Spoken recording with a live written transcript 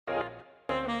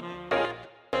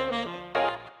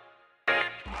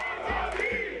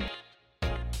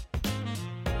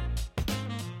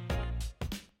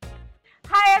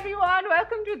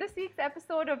welcome to this week's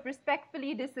episode of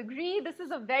Respectfully Disagree. This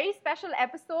is a very special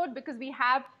episode because we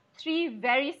have three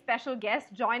very special guests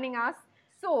joining us.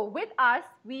 So with us,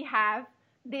 we have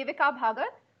Devika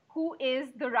Bhagat, who is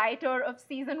the writer of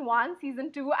Season 1,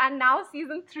 Season 2, and now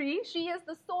Season 3. She is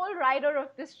the sole writer of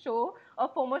this show,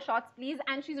 of Four More Shots Please,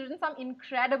 and she's written some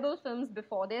incredible films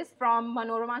before this, from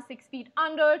Manorama 6 Feet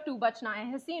Under, to Bachna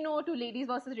Hai Hasino, to Ladies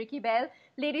vs. Ricky Bell.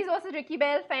 Ladies vs. Ricky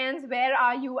Bell fans, where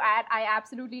are you at? I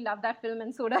absolutely love that film,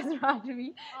 and so does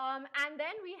Rajvi. And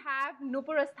then we have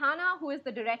Nupur Asthana, who is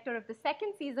the director of the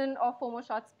second season of Four More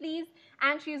Shots Please,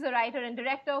 and she's a writer and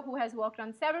director who has worked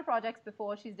on several projects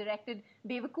before. She's directed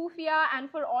Bewakufia, and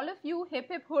for all of you Hip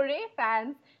Hip Hooray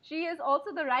fans, she is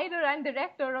also the writer and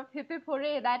director of Hip Hip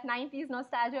Hooray, that 90s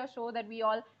nostalgia show that we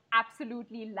all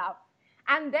absolutely love.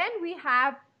 And then we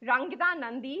have Rangita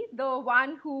Nandi, the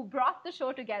one who brought the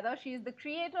show together. She is the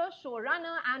creator,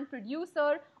 showrunner, and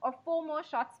producer of Four More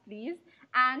Shots Please,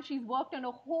 and she's worked on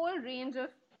a whole range of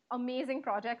amazing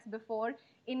projects before,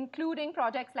 including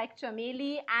projects like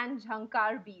Chameli and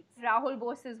Jhankar Beats. Rahul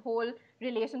Bose's whole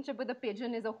relationship with the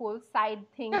pigeon is a whole side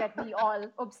thing that we all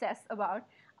obsess about.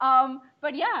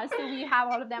 But yeah, so we have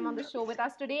all of them on the show with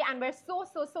us today, and we're so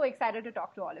excited to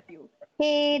talk to all of you.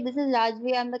 Hey, this is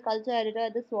Rajvi. I'm the culture editor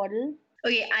at the Swaddle.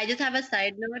 Okay, I just have a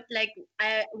side note.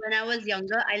 When I was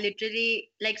younger, I literally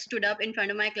stood up in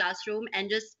front of my classroom and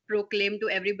just proclaimed to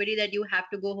everybody that you have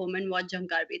to go home and watch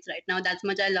Jhankar Beats right now. That's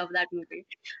much I love that movie.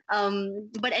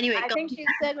 But anyway, I think she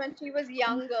said when she was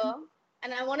younger,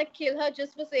 and I want to kill her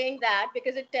just for saying that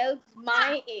because it tells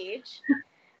my age.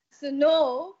 So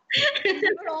no,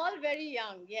 we're all very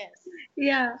young. Yes.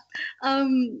 Yeah.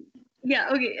 Yeah,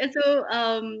 okay. So,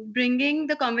 bringing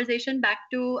the conversation back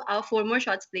to our Four More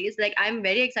Shots Please, I'm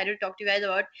very excited to talk to you guys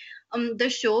about the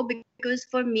show, because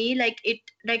for me, it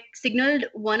signaled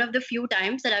one of the few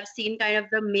times that I've seen kind of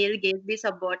the male gaze be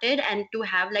subverted, and to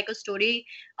have a story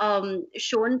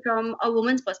shown from a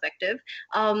woman's perspective.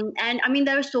 And I mean,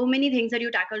 there are so many things that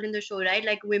you tackled in the show, right?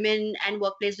 Like women and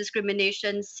workplace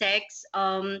discrimination, sex,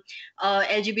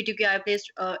 LGBTQIA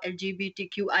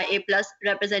plus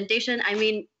representation. I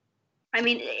mean,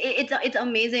 it's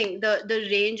amazing the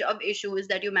range of issues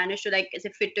that you managed to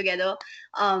fit together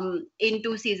in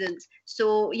 2 seasons.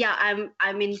 So yeah,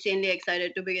 I'm insanely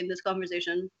excited to begin this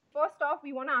conversation. First off,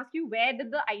 we want to ask you, where did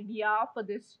the idea for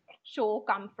this show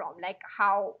come from?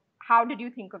 How did you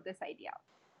think of this idea?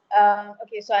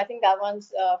 Okay, so I think that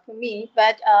one's for me.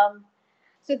 But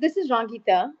so this is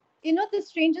Rangita. You know, the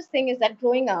strangest thing is that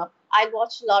growing up, I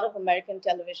watched a lot of American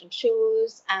television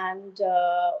shows, and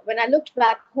when I looked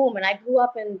back home, and I grew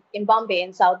up in Bombay,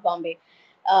 in South Bombay,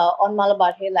 on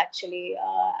Malabar Hill, actually.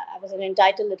 I was an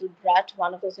entitled little brat,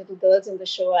 one of those little girls in the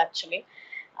show, actually.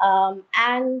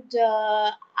 And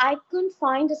I couldn't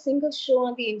find a single show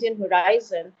on the Indian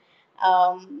horizon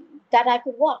that I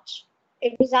could watch.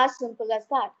 It was as simple as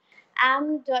that.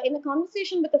 And in a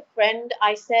conversation with a friend,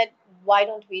 I said, why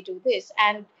don't we do this?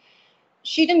 And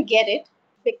she didn't get it,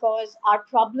 because our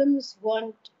problems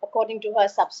weren't, according to her,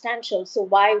 substantial. So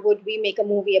why would we make a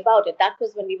movie about it? That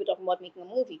was when we were talking about making a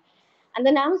movie. And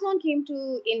then Amazon came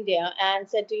to India and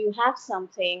said, do you have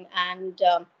something? And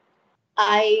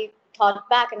I thought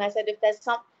back and I said, if there's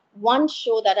one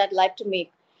show that I'd like to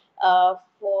make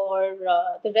for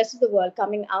the rest of the world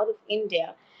coming out of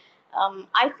India,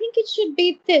 I think it should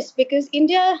be this, because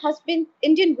Indian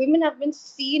women have been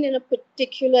seen in a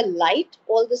particular light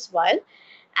all this while.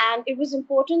 And it was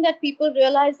important that people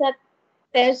realize that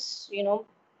there's,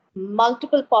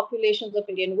 multiple populations of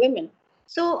Indian women.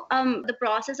 So the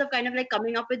process of kind of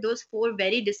coming up with those 4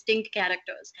 very distinct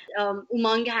characters.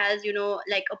 Umang has,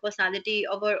 a personality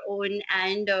of her own,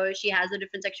 and she has a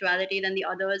different sexuality than the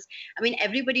others. I mean,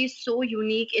 everybody is so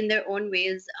unique in their own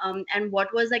ways. And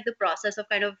what was the process of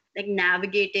kind of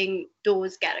navigating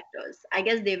those characters? I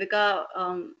guess Devika.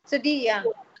 So Dee, yeah.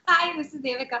 Hi, this is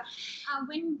Devika.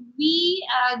 When we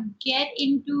get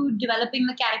into developing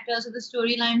the characters or the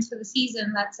storylines for the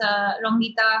season, that's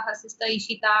Rangita, her sister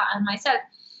Ishita, and myself,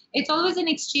 it's always an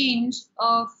exchange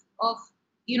of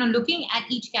looking at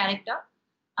each character,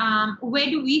 where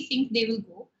do we think they will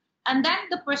go, and then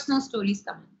the personal stories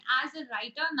come in. As a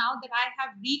writer, now that I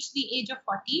have reached the age of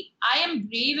 40, I am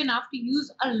brave enough to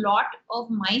use a lot of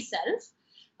myself,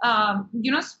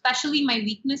 especially my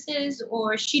weaknesses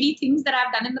or shitty things that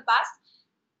I've done in the past,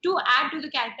 to add to the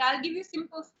character. I'll give you a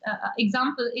simple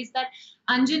example, is that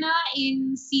Anjana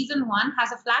in season 1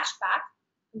 has a flashback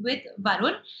with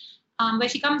Varun, where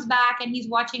she comes back and he's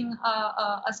watching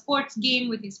a sports game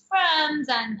with his friends,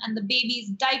 and the baby's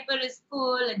diaper is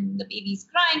full and the baby's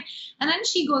crying. And then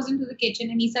she goes into the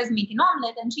kitchen and he says, make an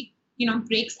omelette, and she,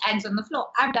 breaks eggs on the floor.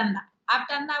 I've done that. I've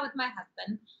done that with my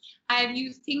husband. I've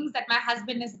used things that my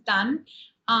husband has done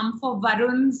for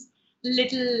Varun's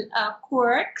little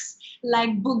quirks,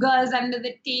 like boogers under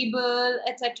the table,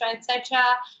 etc., etc.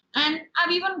 And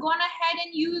I've even gone ahead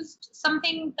and used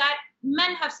something that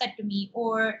men have said to me,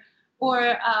 or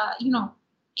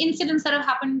incidents that have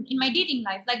happened in my dating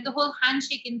life, like the whole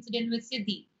handshake incident with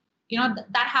Siddhi.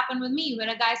 That happened with me, where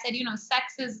a guy said,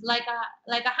 sex is like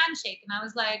a handshake, and I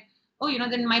was like, oh,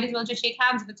 then might as well just shake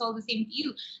hands if it's all the same to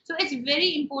you. So it's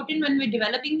very important when we're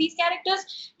developing these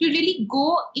characters to really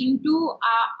go into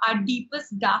our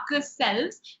deepest, darkest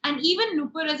selves. And even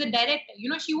Nupur as a director,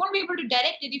 she won't be able to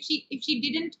direct it if she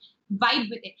didn't vibe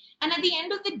with it. And at the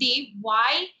end of the day,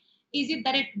 why is it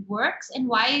that it works, and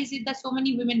why is it that so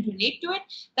many women relate to it?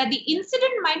 That the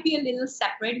incident might be a little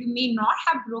separate. You may not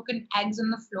have broken eggs on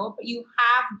the floor, but you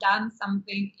have done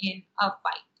something in a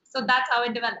fight. So that's how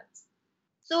it develops.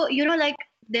 So,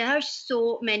 there are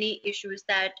so many issues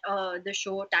that the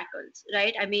show tackles,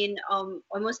 right? I mean,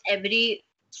 almost every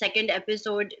second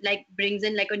episode brings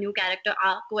in a new character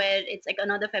arc where it's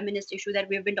another feminist issue that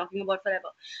we've been talking about forever.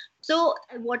 So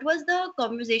what was the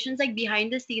conversations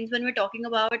behind the scenes when we're talking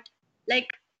about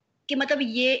कि मतलब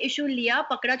ये issue लिया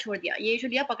पकड़ा छोड़ दिया, ये issue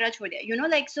लिया पकड़ा छोड़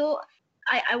दिया, so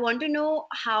I want to know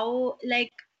how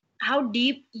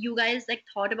deep you guys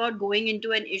thought about going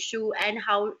into an issue, and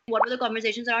what were the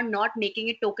conversations around not making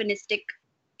it tokenistic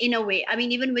in a way. I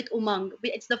mean, even with Umang,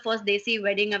 it's the first Desi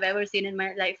wedding I've ever seen in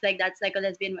my life. That's like a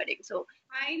lesbian wedding. So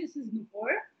hi, this is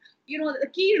Nupur. The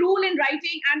key rule in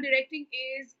writing and directing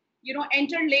is,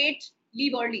 enter late,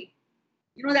 leave early.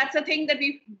 That's a thing that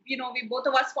we both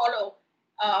of us follow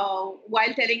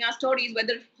while telling our stories,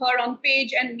 whether her on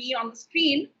page and me on the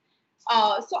screen.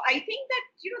 So I think that,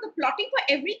 the plotting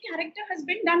for every character has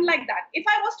been done like that. If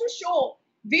I was to show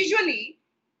visually,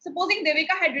 supposing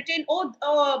Devika had written,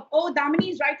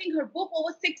 Damini is writing her book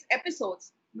over 6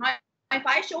 episodes. Now, if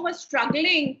I show her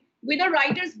struggling with a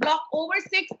writer's block over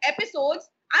 6 episodes,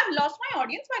 I've lost my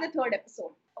audience by the 3rd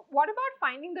episode. What about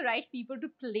finding the right people to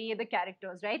play the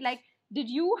characters, right? Did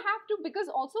you have to, because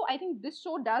also I think this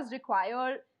show does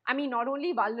require, not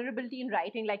only vulnerability in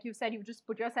writing, like you said, you just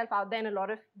put yourself out there in a lot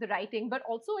of the writing, but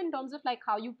also in terms of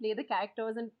how you play the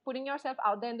characters and putting yourself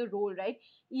out there in the role, right?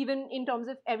 Even in terms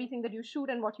of everything that you shoot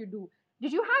and what you do.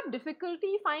 Did you have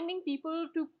difficulty finding people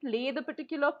to play the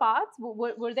particular parts?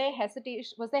 Was there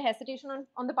hesitation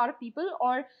on the part of people?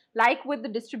 Or like with the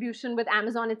distribution with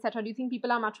Amazon, etc., do you think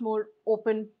people are much more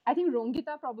open? I think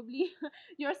Rongita, probably,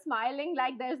 you're smiling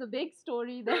like there's a big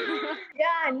story there.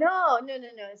 Yeah, no.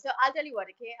 So I'll tell you what,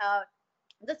 okay?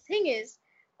 The thing is,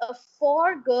 a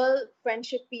 4-girl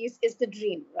friendship piece is the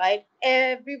dream, right?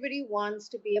 Everybody wants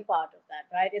to be a part of that,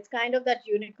 right? It's kind of that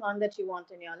unicorn that you want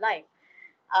in your life.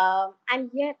 And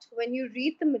yet, when you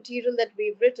read the material that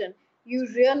we've written, you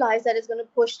realize that it's going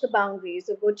to push the boundaries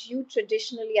of what you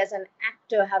traditionally as an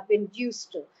actor have been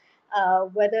used to,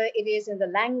 whether it is in the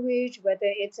language, whether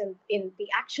it's in the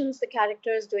actions the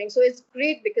character is doing. So it's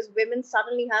great because women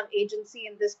suddenly have agency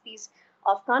in this piece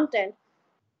of content.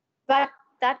 But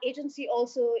that agency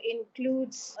also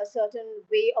includes a certain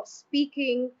way of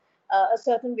speaking, a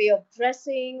certain way of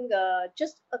dressing,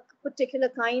 just a particular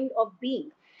kind of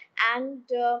being. And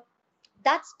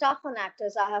that's tough on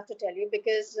actors, I have to tell you,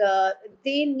 because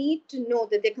they need to know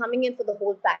that they're coming in for the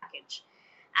whole package.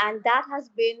 And that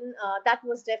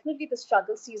was definitely the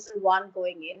struggle season 1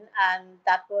 going in. And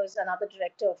that was another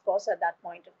director, of course, at that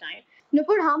point of time.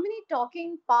 Nupur, how many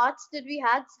talking parts did we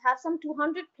have some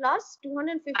 200 plus,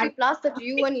 250 plus that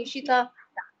you and Ishita?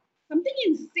 Something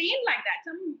insane like that,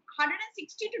 some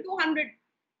 160 to 200.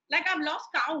 I've lost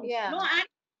count. Yeah.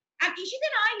 And Ishita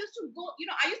and I used to go,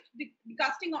 I used to be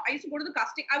casting, I used to go to the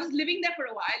casting. I was living there for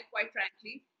a while, quite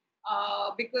frankly,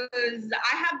 because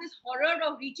I have this horror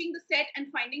of reaching the set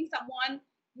and finding someone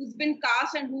who's been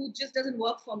cast and who just doesn't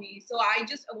work for me. So I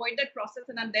just avoid that process,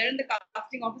 and I'm there in the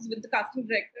casting office with the casting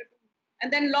director.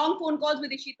 And then long phone calls with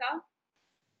Ishita,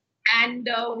 and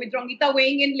with Rongita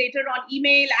weighing in later on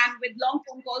email, and with long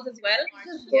phone calls as well.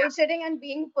 Just bullshitting and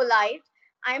being polite.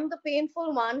 I'm the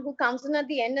painful one who comes in at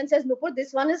the end and says, Nupur,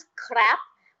 this one is crap.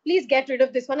 Please get rid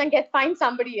of this one and find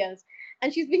somebody else.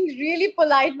 And she's being really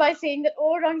polite by saying that,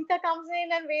 Rongita comes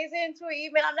in and weighs in through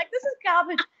email. I'm like, this is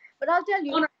garbage. But I'll tell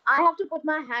you, I have to put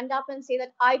my hand up and say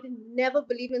that I did never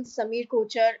believe in Sameer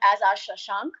Kochar as our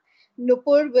Shashank.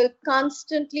 Nupur will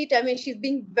constantly tell me, she's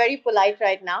being very polite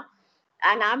right now.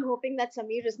 And I'm hoping that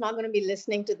Sameer is not going to be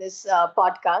listening to this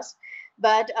podcast.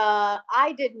 But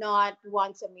I did not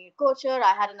want Sameer Kochar.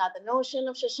 I had another notion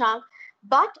of Shashank.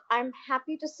 But I'm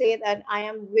happy to say that I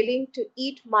am willing to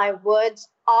eat my words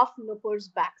off Nupur's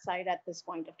backside at this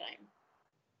point of time.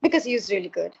 because he was really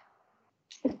good.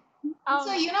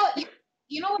 So you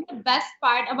know what the best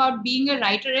part about being a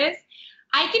writer is?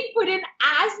 I can put in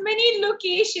as many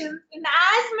locations and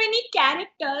as many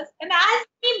characters and as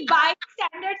many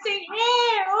bystanders saying,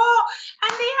 hey, oh,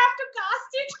 and they have to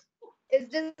cast it. It's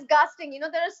disgusting. There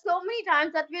are so many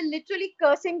times that we're literally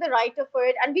cursing the writer for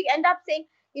it, and we end up saying,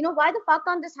 why the fuck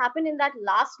can't this happen in that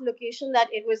last location that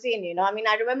it was in? I mean,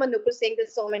 I remember Nupur saying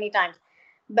this so many times.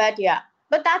 But yeah,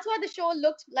 but that's why the show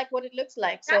looks like what it looks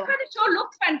like. So That's why the show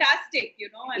looks fantastic,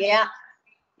 I mean, yeah.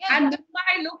 and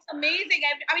Mumbai looks amazing.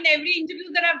 I mean, every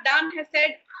interview that I've done has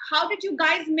said, "How did you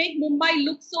guys make Mumbai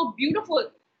look so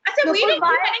beautiful?" I said, Nupur, "We didn't why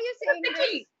do are anything you saying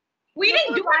specifically. this? We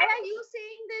didn't do Why anything." are you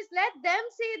saying this? Let them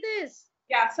say this.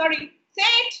 Yeah, sorry.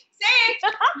 Say it. Say it.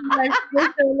 This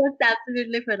show looks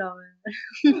absolutely phenomenal.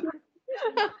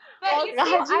 Also,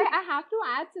 Raju? I have to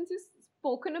add, since you've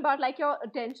spoken about like your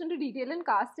attention to detail in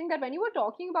casting, that when you were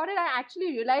talking about it, I actually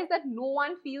realized that no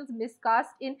one feels miscast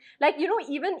in, like,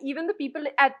 even the people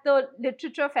at the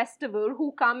literature festival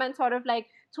who come and sort of like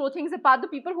throw things apart, the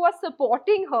people who are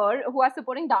supporting her, who are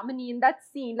supporting Damini in that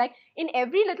scene, like in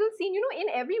every little scene, in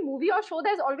every movie or show,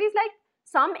 there's always like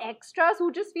some extras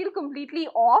who just feel completely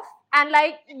off and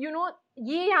like,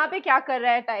 ye yahan pe kya kar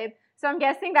raha hai type. So I'm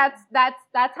guessing that's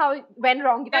how when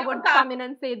Rongita They're would wrong come in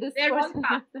and say this They're wrong person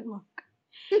cast. doesn't work.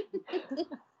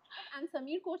 And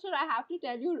Sameer Kochhar, I have to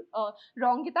tell you,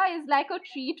 Rongita is like a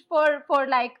treat for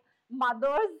like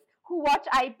mothers who watch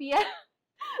IPL.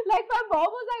 Like my mom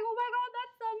was like, "Oh my God,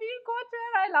 that's Sameer Kochhar!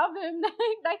 I love him."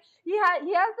 Like he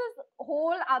has this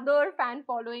whole other fan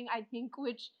following, I think,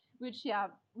 which yeah,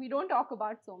 we don't talk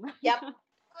about so much. Yep.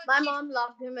 My mom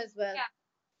loved him as well. Yeah.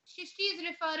 She is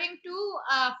referring to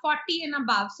 40 and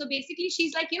above. So basically,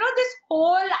 she's like, this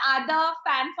whole other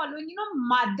fan following,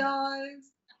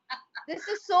 mothers. This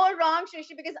is so wrong,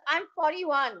 Shrishi, because I'm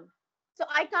 41. So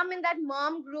I come in that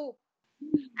mom group.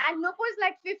 And Nupur is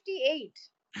like 58.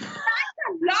 That's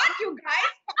a lot, you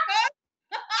guys.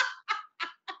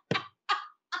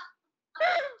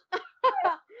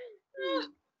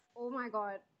 Oh my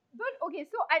God. But okay,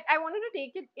 so I wanted to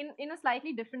take it in a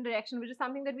slightly different direction, which is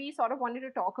something that we sort of wanted to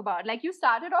talk about. Like you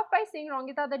started off by saying,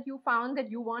 Rongita, that you found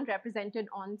that you weren't represented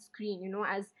on screen,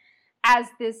 as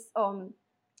this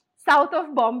south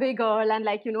of Bombay girl, and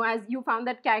like, as you found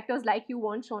that characters like you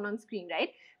weren't shown on screen,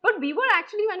 right? But we were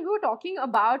actually, when we were talking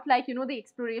about like, the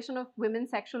exploration of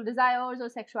women's sexual desires or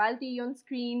sexuality on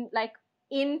screen, like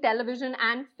in television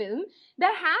and film,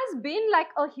 there has been like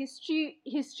a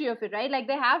history of it, right? Like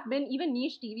there have been even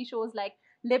niche TV shows like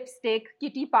Lipstick,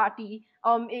 Kitty Party,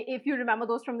 if you remember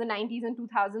those from the 90s and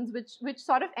 2000s, which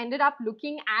sort of ended up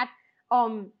looking at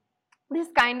this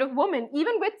kind of woman.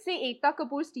 Even with, say, Ekta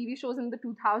Kapoor's TV shows in the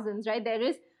 2000s, right? There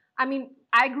is, I mean,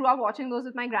 I grew up watching those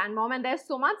with my grandmom, and there's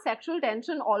so much sexual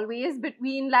tension always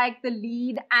between like the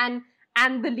lead and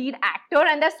the lead actor,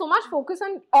 and there's so much focus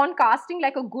on casting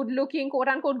like a good-looking,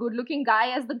 quote-unquote good-looking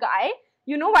guy as the guy,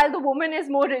 while the woman is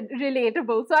more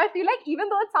relatable. So I feel like even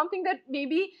though it's something that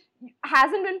maybe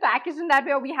hasn't been packaged in that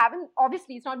way, or we haven't,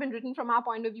 obviously it's not been written from our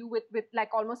point of view with like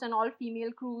almost an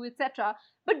all-female crew, etc.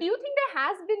 But do you think there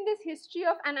has been this history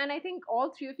of, and I think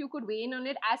all three of you could weigh in on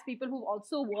it as people who've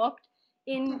also worked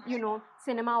in,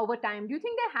 cinema over time. Do you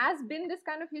think there has been this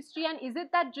kind of history, and is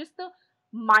it that just the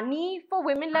money for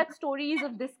women-led stories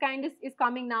of this kind is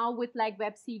coming now with like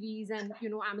web series and,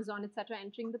 Amazon, etc.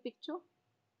 entering the picture?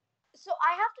 So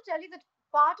I have to tell you that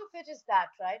part of it is that,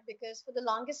 right? Because for the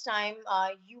longest time,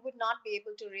 you would not be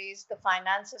able to raise the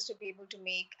finances to be able to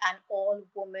make an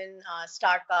all-woman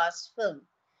star cast film,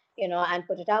 and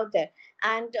put it out there.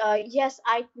 And yes,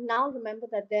 I now remember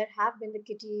that there have been the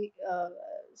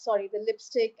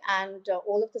Lipstick and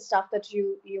all of the stuff that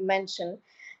you mentioned.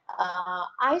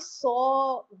 I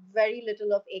saw very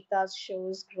little of Ekta's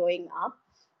shows growing up.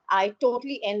 I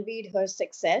totally envied her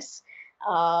success.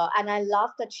 And I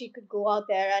loved that she could go out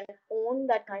there and own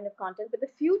that kind of content. But the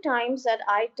few times that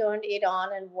I turned it on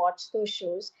and watched those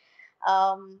shows,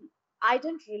 I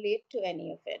didn't relate to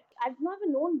any of it. I've never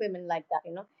known women like that.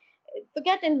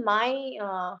 Forget in my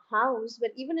house,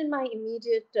 but even in my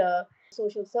immediate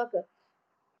social circle.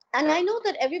 And I know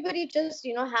that everybody just,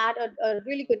 had a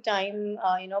really good time,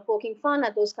 poking fun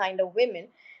at those kind of women.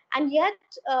 And yet,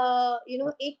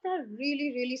 Ekta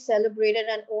really, really celebrated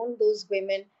and owned those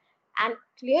women. And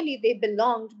clearly they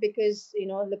belonged because,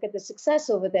 look at the success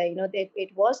over there.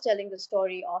 It was telling the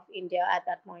story of India at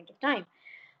that point of time.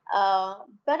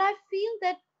 But I feel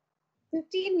that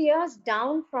 15 years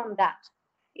down from that,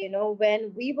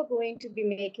 when we were going to be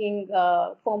making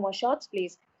 4 more shots,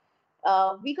 please,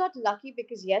 we got lucky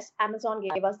because yes, Amazon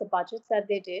gave us the budgets that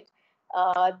they did.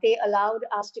 They allowed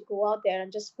us to go out there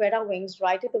and just spread our wings,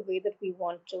 write it the way that we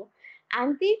want to,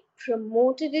 and they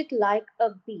promoted it like a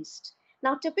beast.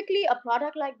 Now, typically, a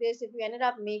product like this, if you ended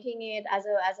up making it as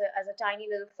a tiny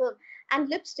little film, and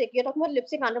lipstick, you're talking about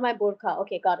lipstick under my burqa.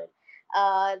 Okay, got it.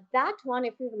 That one,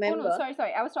 if you Oh remember, no,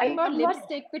 sorry. I was are talking you about talking about?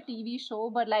 Lipstick, the TV show,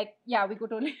 but like, yeah, we could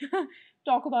totally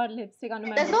talk about Lipstick under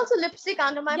my There's burqa. also lipstick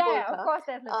under my Yeah, of burqa. course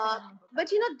there's Lipstick under my burqa. But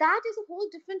that is a whole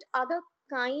different other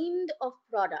kind of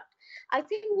product. I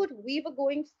think what we were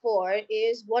going for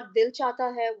is what Dil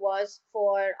Chata Hai was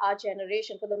for our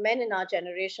generation, for the men in our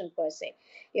generation per se.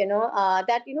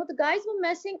 That the guys were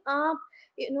messing up.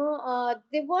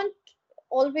 They weren't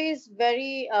always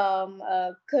very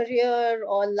career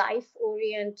or life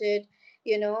oriented.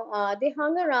 They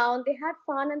hung around, they had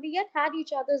fun, and they yet had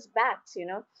each other's backs.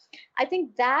 I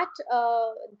think that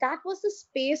was the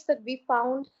space that we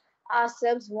found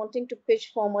ourselves wanting to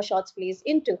pitch former shots plays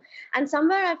into. And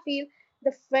somewhere I feel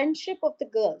the friendship of the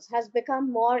girls has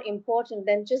become more important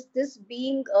than just this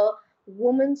being a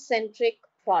woman centric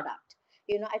product.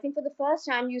 I think for the first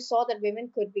time you saw that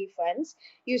women could be friends.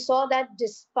 You saw that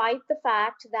despite the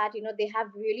fact that they have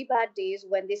really bad days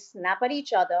when they snap at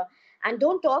each other and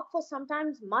don't talk for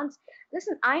sometimes months.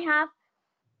 Listen, I have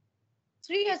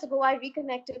 3 years ago, I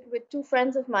reconnected with two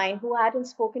friends of mine who I hadn't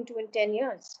spoken to in 10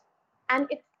 years. And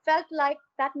it felt like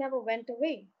that never went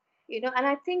away. And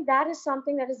I think that is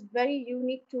something that is very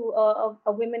unique to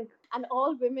a women and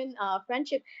all women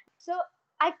friendship. So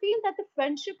I feel that the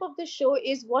friendship of the show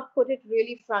is what put it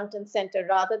really front and center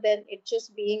rather than it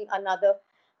just being another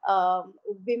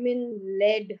women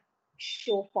led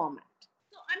show format.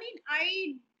 So, I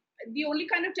mean, the only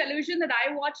kind of television that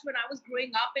I watched when I was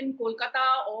growing up in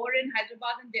Kolkata or in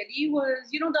Hyderabad and Delhi was,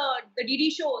 the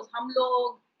DD shows, Hum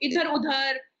Log, Idhar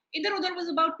Udhar. Idhar Udhar was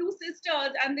about two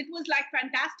sisters, and it was like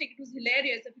fantastic. It was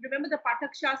hilarious. If you remember, the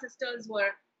Pathak Shah sisters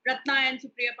were Ratna and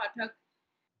Supriya Pathak.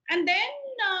 And then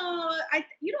I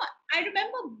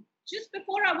remember just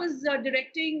before I was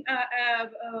directing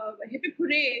Hippie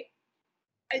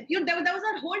Pure, there was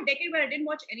a whole decade where I didn't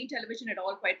watch any television at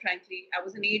all, quite frankly. I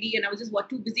was an AD and I was just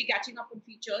too busy catching up on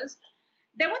features.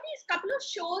 There were these couple of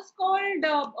shows called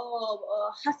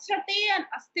Hasrate and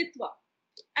Astitva.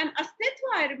 And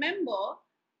Astitva, I remember,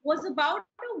 was about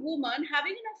a woman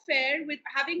having an affair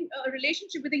having a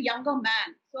relationship with a younger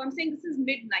man. So I'm saying this is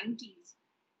mid-90s.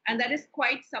 And that is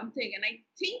quite something. And I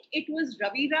think it was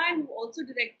Ravi Rai who also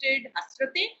directed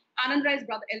Hasrate, Anand Rai's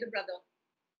elder brother.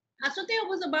 Hasrate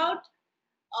was about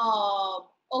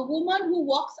a woman who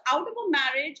walks out of a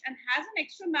marriage and has an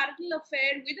extramarital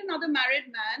affair with another married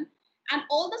man, and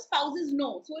all the spouses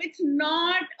know. So it's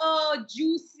not a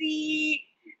juicy,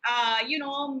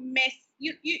 mess.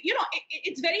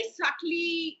 It's very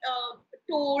subtly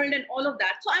told and all of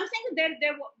that. So I'm saying that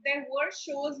there were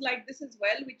shows like this as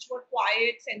well, which were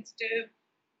quiet, sensitive,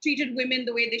 treated women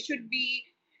the way they should be.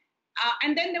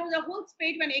 And then there was a whole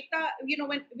spate when Ekta,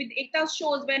 with Ekta's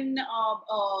shows, when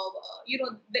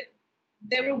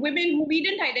there were women who we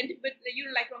didn't identify with,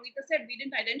 like Rongita said, we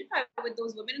didn't identify with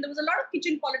those women, and there was a lot of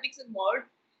kitchen politics involved,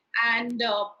 and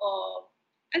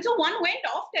so one went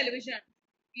off television,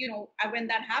 when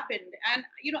that happened, and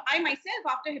I myself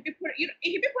after Hippie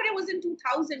Pure was in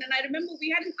 2000, and I remember we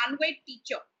had an unwed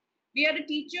teacher. We had a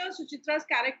teacher, Suchitra's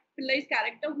Pillai's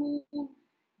character, who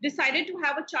decided to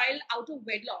have a child out of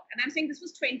wedlock. And I'm saying this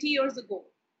was 20 years ago.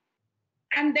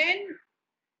 And then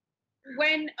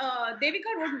when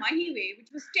Devika wrote Mahi Way,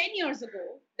 which was 10 years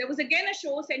ago, there was again a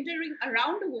show centering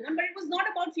around a woman, but it was not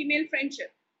about female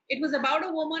friendship. It was about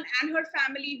a woman and her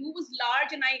family who was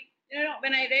large. And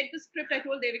when I read the script, I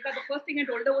told Devika, the first thing I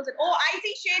told her was that, oh, I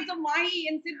see shades of Mahi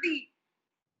and Siddhi.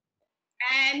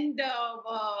 And,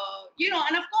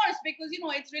 and of course, because,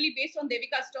 it's really based on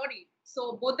Devika's story.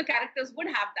 So both the characters would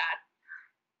have that.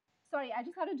 Sorry, I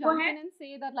just had to jump in and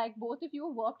say that like both of you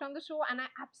worked on the show, and I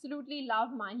absolutely love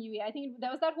Mahi Way. I think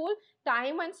there was that whole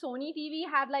time when Sony TV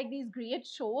had like these great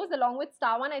shows along with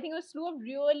Star One. I think it was a slew of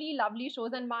really lovely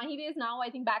shows, and Mahi Way is now I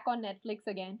think back on Netflix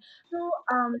again. So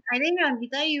I think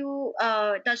Rangita, you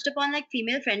touched upon like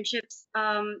female friendships,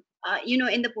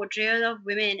 in the portrayal of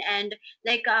women, and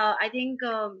like I think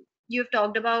you've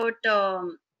talked about.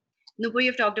 Nupur,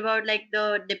 you've talked about like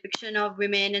the depiction of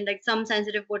women and like some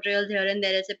sensitive portrayals here and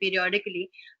there as a periodically.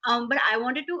 But I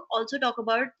wanted to also talk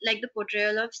about like the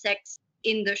portrayal of sex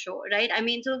in the show, right? I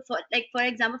mean, so for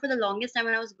example, for the longest time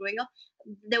when I was growing up,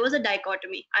 there was a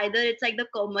dichotomy. Either it's like the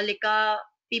Komalika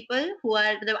people who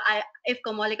are if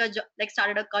Kamalika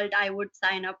started a cult, I would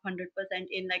sign up 100%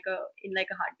 in like a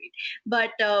heartbeat.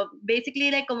 But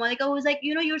basically, like Kamalika was like,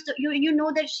 you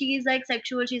know that she's like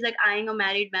sexual, she's like eyeing a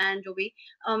married man, Jovi.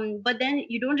 But then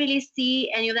you don't really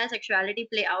see any of that sexuality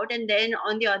play out, and then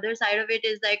on the other side of it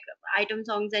is like item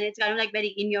songs, and it's kind of like very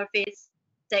in your face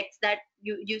sex that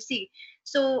you see.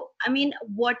 So I mean,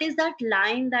 what is that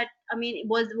line that, I mean,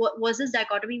 was this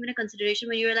dichotomy even a consideration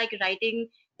when you were like writing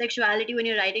sexuality, when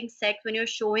you're writing sex, when you're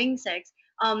showing sex?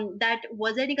 That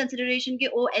was there any consideration कि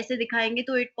oh ऐसे दिखाएंगे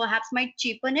तो it perhaps might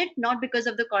cheapen it, not because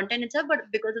of the content itself,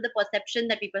 but because of the perception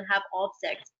that people have of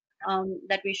sex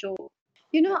that we show?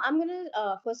 I'm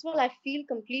gonna first of all, I feel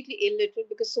completely illiterate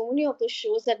because so many of those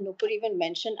shows that Nupur even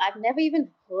mentioned, I've never even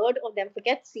heard of them,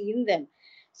 forget seeing them.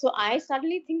 So I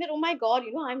suddenly think that, oh my God,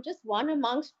 I'm just one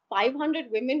amongst 500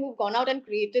 women who've gone out and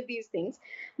created these things.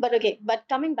 But okay, but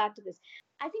coming back to this,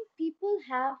 I think people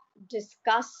have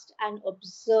discussed and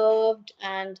observed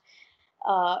and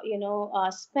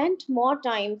spent more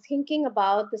time thinking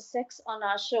about the sex on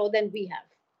our show than we have,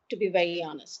 to be very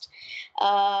honest.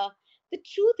 The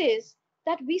truth is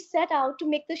that we set out to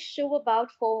make the show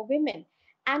about 4 women.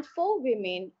 And 4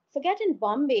 women, forget in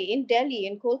Bombay, in Delhi,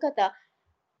 in Kolkata,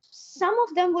 some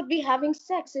of them would be having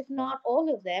sex, if not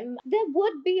all of them. There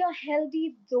would be a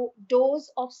healthy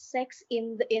dose of sex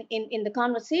in the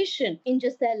conversation, in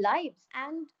just their lives.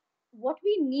 And what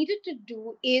we needed to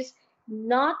do is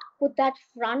not put that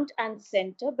front and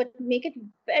center, but make it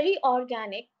very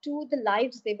organic to the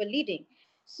lives they were leading.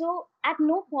 So at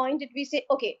no point did we say,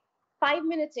 okay, 5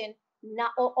 minutes in, now,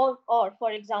 or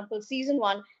for example, season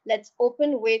 1, let's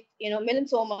open with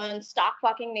Milind Soman stark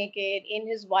fucking naked in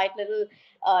his white little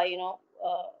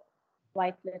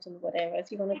white little whatever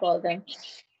you want to call them,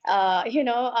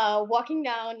 walking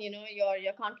down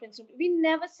your conference room. We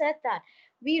never said that.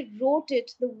 We wrote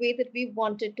it the way that we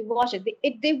wanted to watch it.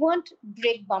 They weren't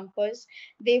break bumpers.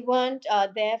 They weren't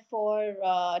there for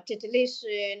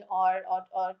titillation or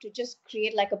to just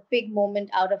create like a big moment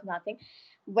out of nothing.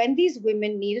 When these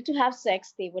women needed to have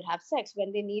sex, they would have sex.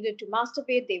 When they needed to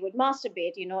masturbate, they would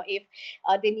masturbate. If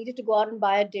they needed to go out and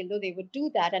buy a dildo, they would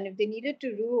do that. And if they needed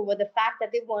to rue over the fact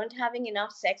that they weren't having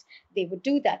enough sex, they would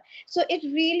do that. So it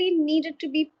really needed to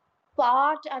be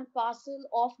part and parcel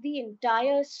of the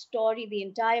entire story, the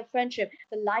entire friendship,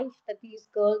 the life that these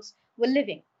girls were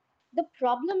living. The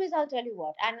problem is, I'll tell you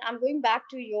what, and I'm going back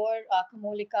to your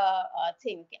Kamolika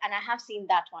thing, and I have seen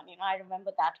that one. I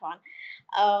remember that one.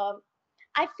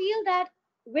 I feel that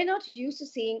we're not used to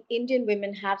seeing Indian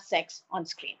women have sex on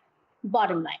screen.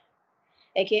 Bottom line.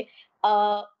 Okay.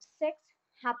 Sex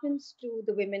happens to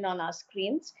the women on our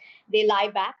screens. They lie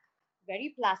back,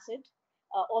 very placid,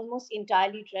 almost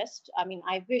entirely dressed. I mean,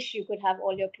 I wish you could have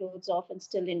all your clothes off and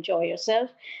still enjoy yourself.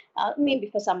 Maybe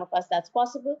for some of us that's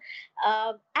possible.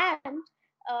 And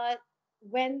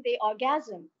when they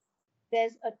orgasm,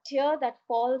 there's a tear that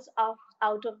falls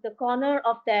out of the corner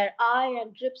of their eye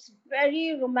and drips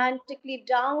very romantically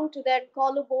down to their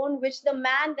collarbone, which the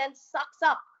man then sucks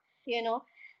up, And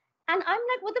I'm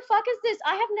like, what the fuck is this?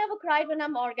 I have never cried when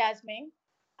I'm orgasming.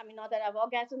 I mean, not that I've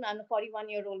orgasmed, I'm a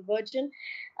 41-year-old virgin.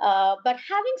 But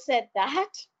having said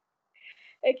that,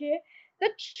 okay, the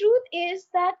truth is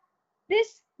that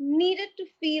this needed to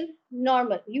feel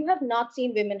normal. You have not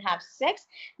seen women have sex.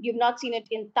 You've not seen it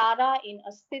in Tara, in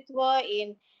Astitwa,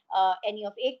 in any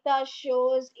of Ekta's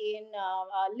shows, in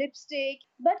Lipstick.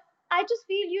 But I just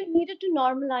feel you needed to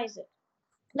normalize it.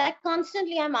 Like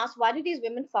constantly I'm asked, why do these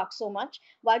women fuck so much?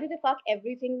 Why do they fuck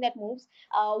everything that moves?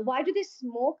 Why do they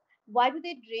smoke? Why do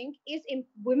they drink? Is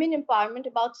women empowerment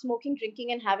about smoking,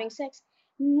 drinking, and having sex?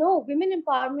 No, women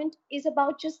empowerment is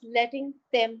about just letting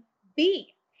them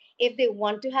be. If they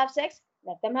want to have sex,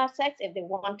 let them have sex. If they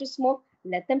want to smoke,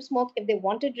 let them smoke. If they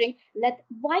want to drink,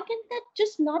 why can that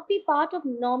just not be part of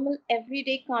normal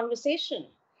everyday conversation?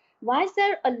 Why is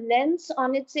there a lens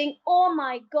on it saying, oh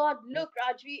my God, look,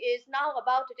 Rajvi is now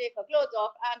about to take her clothes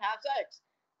off and have sex?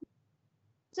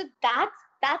 So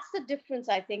that's the difference,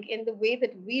 I think, in the way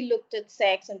that we looked at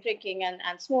sex and drinking and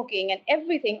smoking and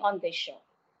everything on this show.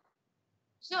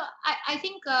 So I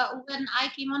think when I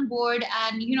came on board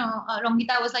and,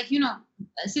 Rongita was like,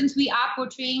 since we are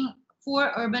portraying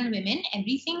 4 urban women,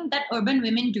 everything that urban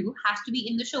women do has to be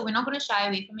in the show. We're not going to shy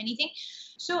away from anything.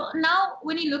 So now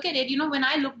when you look at it, when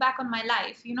I look back on my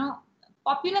life,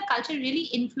 popular culture really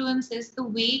influences the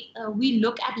way we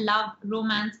look at love,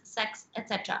 romance, sex,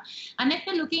 etc. And if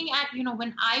you're looking at,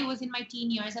 when I was in my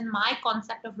teen years and my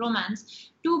concept of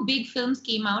romance, two big films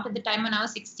came out at the time when I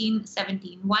was 16,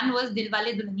 17. One was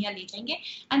Dilwale Dulhaniya Le Jayenge,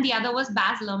 and the other was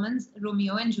Baz Luhrmann's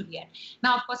Romeo and Juliet.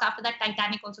 Now, of course, after that,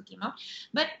 Titanic also came out.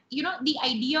 But, the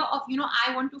idea of,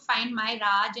 I want to find my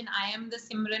Raj and I am the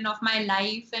Simran of my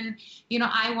life, and,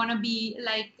 I want to be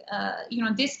like,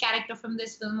 this character from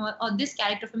this film or this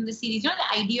character from this series, the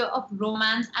idea of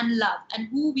romance and love and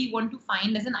who we want to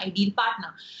find as an ideal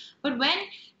partner. But when,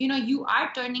 you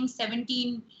are turning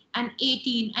 17 and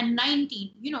 18 and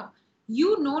 19,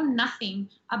 you know nothing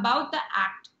about the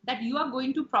act that you are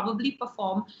going to probably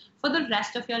perform for the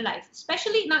rest of your life.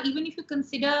 Especially now, even if you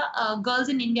consider girls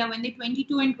in India when they're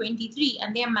 22 and 23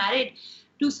 and they are married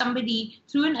to somebody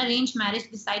through an arranged marriage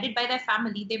decided by their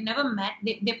family. They've never met.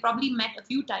 They probably met a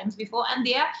few times before, and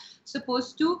they are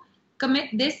supposed to commit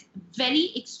this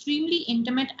very extremely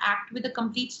intimate act with a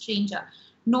complete stranger.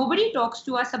 Nobody talks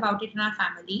to us about it in our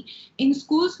family. In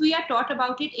schools, we are taught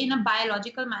about it in a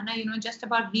biological manner, just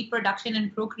about reproduction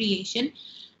and procreation.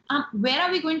 Where are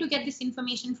we going to get this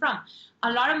information from?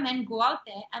 A lot of men go out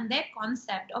there and their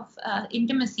concept of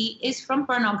intimacy is from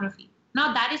pornography.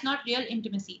 Now, that is not real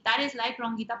intimacy. That is, like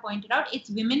Rongita pointed out, it's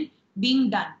women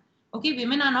being done. Okay,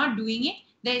 women are not doing it.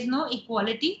 There is no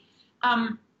equality.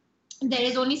 There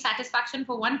is only satisfaction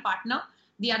for one partner.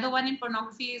 The other one in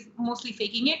pornography is mostly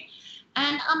faking it.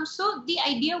 And so the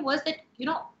idea was that,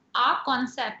 our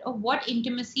concept of what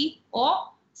intimacy or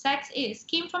sex is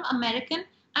came from American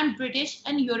and British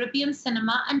and European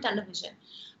cinema and television.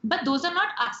 But those are not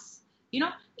us,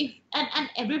 and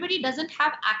everybody doesn't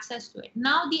have access to it.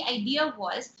 Now, the idea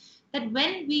was that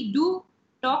when we do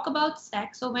talk about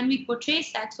sex or when we portray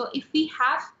sex, or if we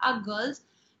have our girls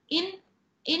in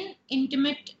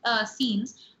intimate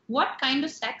scenes, what kind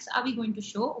of sex are we going to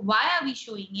show? Why are we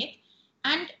showing it?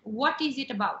 And what is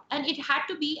it about? And it had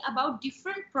to be about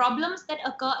different problems that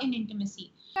occur in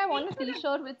intimacy. I want a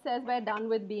t-shirt which says we're done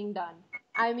with being done.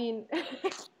 I mean...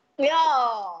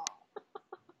 Yeah.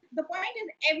 The point is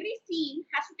every scene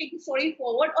has to take the story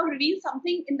forward or reveal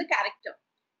something in the character.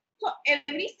 So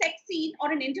every sex scene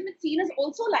or an intimate scene is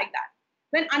also like that.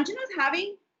 When Anjana is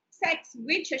having sex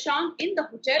with Shashank in the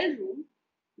hotel room,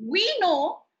 we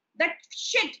know that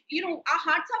shit, our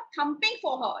hearts are thumping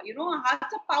for her, our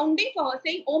hearts are pounding for her,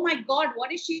 saying, oh my God,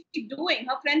 what is she doing?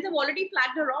 Her friends have already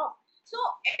flagged her off. So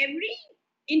every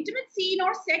intimate scene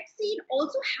or sex scene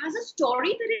also has a story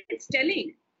that it's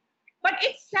telling. But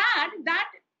it's sad that,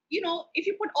 if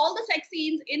you put all the sex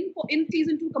scenes in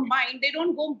season 2 combined, they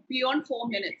don't go beyond 4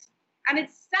 minutes. And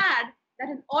it's sad that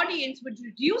an audience would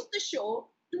reduce the show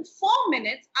to 4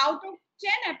 minutes out of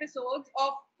 10 episodes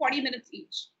of 40 minutes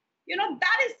each.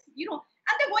 That is,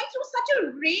 and they're going through such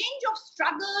a range of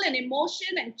struggle and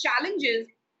emotion and challenges.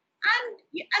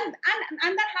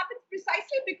 And that happens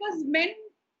precisely because men,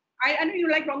 I know,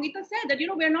 like Rongita said, that,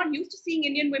 we're not used to seeing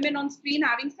Indian women on screen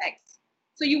having sex.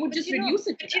 So you would just reduce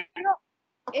it to that.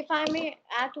 If I may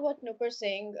add to what Nupur is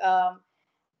saying,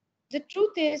 the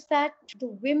truth is that the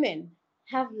women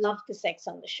have loved the sex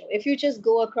on the show. If you just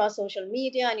go across social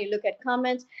media and you look at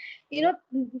comments,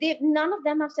 none of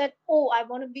them have said, oh, I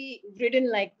want to be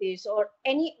ridden like this, or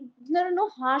there are no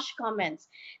harsh comments.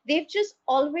 They've just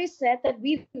always said that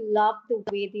we love the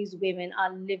way these women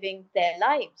are living their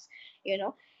lives.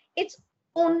 It's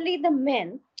only the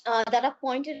men that have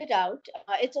pointed it out.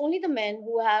 It's only the men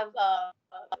who have,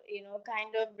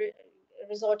 kind of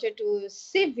resorted to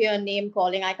severe name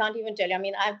calling. I can't even tell you. I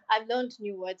mean, I've learned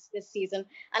new words this season,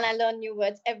 and I learn new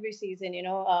words every season,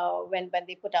 when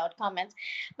they put out comments.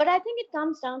 But I think it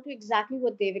comes down to exactly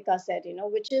what Devika said,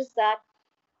 which is that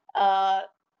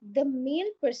the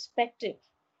male perspective,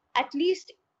 at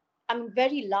least,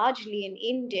 very largely in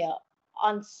India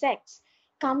on sex,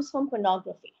 comes from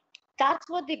pornography. That's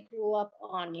what they grow up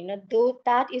on, though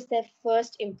that is their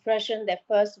first impression, their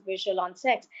first visual on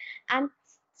sex. And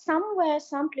somewhere,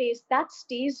 someplace, that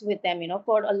stays with them,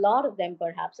 for a lot of them,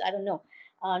 perhaps. I don't know.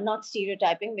 Not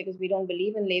stereotyping, because we don't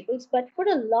believe in labels, but for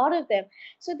a lot of them.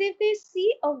 So if they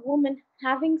see a woman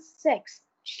having sex,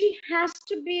 she has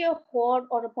to be a whore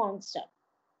or a porn star.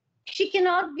 She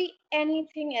cannot be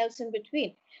anything else in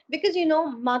between. Because,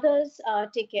 mothers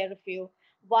take care of you,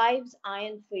 wives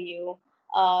iron for you,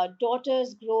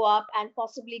 daughters grow up and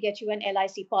possibly get you an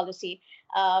LIC policy.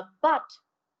 But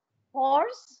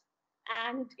whores,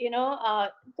 and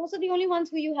those are the only ones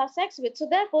who you have sex with, so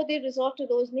therefore they resort to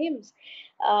those names.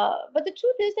 But the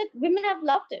truth is that women have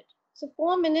loved it. So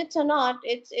 4 minutes or not,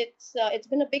 it's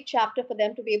been a big chapter for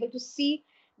them to be able to see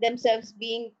themselves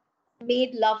being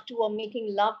made love to or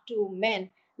making love to men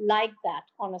like that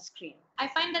on a screen. I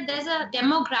find that there's a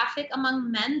demographic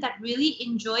among men that really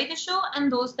enjoy the show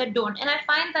and those that don't. And I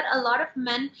find that a lot of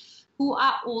men who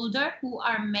are older, who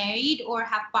are married or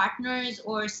have partners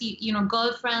or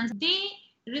girlfriends, they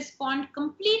respond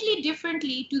completely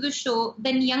differently to the show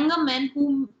than younger men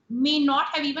who may not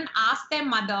have even asked their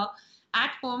mother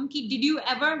at home, did you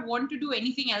ever want to do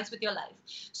anything else with your life?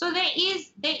 So there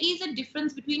is a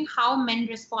difference between how men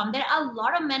respond. There are a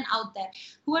lot of men out there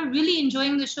who are really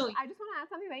enjoying the show. I just want to add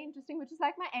something very interesting, which is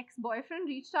like my ex-boyfriend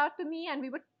reached out to me and we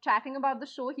were chatting about the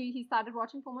show. He started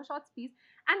watching Four More Shots, Please.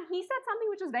 And he said something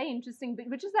which was very interesting,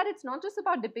 which is that it's not just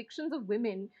about depictions of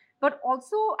women, but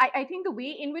also I think the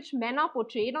way in which men are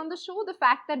portrayed on the show, the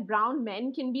fact that brown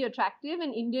men can be attractive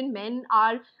and Indian men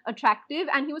are attractive.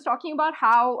 And he was talking about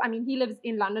how, I mean, he lives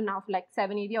in London now for like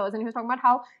 7-8 years, and he was talking about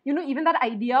how, you know, even that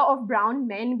idea of brown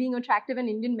men being attractive and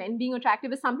Indian men being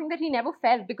attractive is something that he never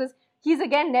felt, because he's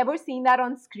again never seen that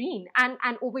on screen. And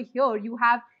over here you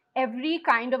have every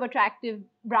kind of attractive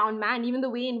brown man, even the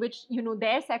way in which, you know,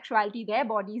 their sexuality, their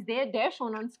bodies, they're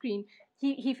shown on screen.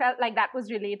 He felt like that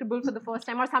was relatable for the first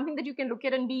time, or something that you can look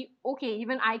at and be, okay,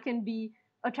 even I can be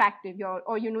attractive,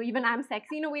 or you know, even I'm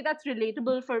sexy, in a way that's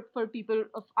relatable for people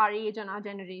of our age and our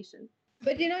generation.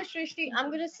 But you know, Shrishti, I'm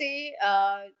going to say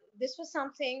this was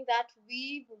something that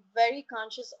we were very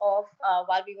conscious of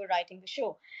while we were writing the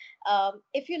show.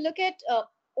 If you look at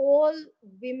all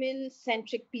women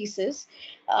centric pieces,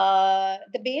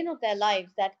 the bane of their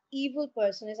lives, that evil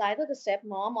person, is either the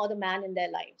stepmom or the man in their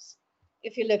lives.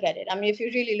 If you look at it, I mean, if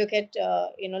you really look at,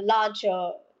 large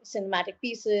cinematic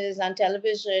pieces and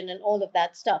television and all of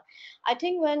that stuff. I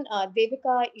think when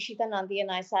Devika, Ishita Nandi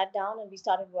and I sat down and we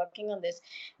started working on this,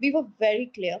 we were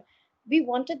very clear. We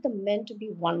wanted the men to be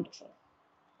wonderful.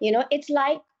 You know, it's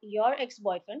like your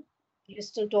ex-boyfriend. You're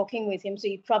still talking with him, so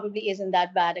he probably isn't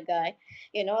that bad a guy.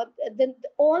 You know,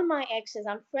 all my exes,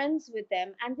 I'm friends with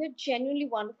them, and they're genuinely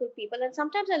wonderful people. And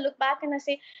sometimes I look back and I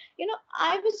say, you know,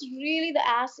 I was really the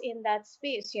ass in that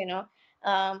space.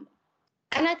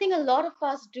 And I think a lot of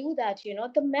us do that. You know,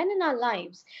 the men in our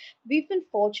lives, we've been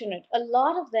fortunate. A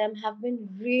lot of them have been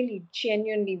really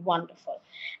genuinely wonderful.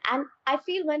 And I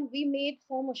feel when we made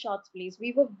Four More Shots, Please,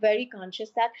 we were very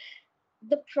conscious that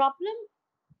the problem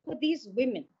for these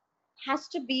women has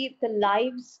to be the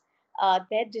lives,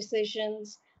 their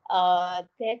decisions,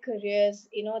 their careers,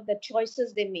 you know, the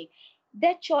choices they make.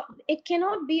 It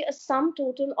cannot be a sum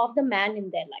total of the man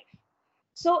in their life.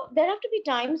 So there have to be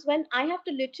times when I have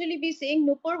to literally be saying,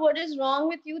 Nupur, what is wrong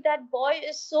with you? That boy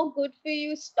is so good for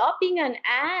you. Stop being an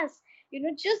ass. You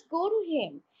know, just go to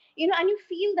him. You know, and you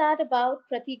feel that about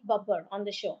Pratik Babbar on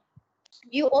the show.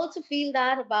 You also feel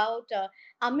that about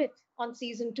Amit on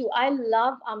season 2. I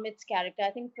love Amit's character.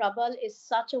 I think Prabal is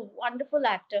such a wonderful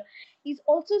actor. He's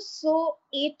also so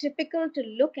atypical to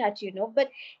look at, you know,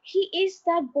 but he is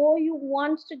that boy you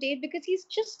want to date because he's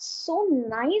just so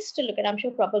nice to look at. I'm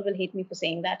sure Prabal will hate me for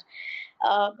saying that.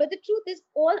 But the truth is,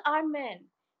 all are men,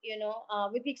 you know,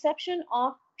 with the exception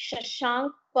of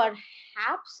Shashank,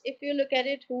 perhaps, if you look at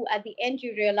it, who at the end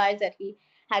you realize that he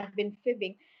had been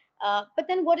fibbing. But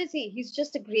then what is he? He's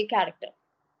just a great character.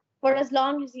 For as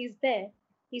long as he's there,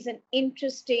 he's an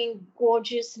interesting,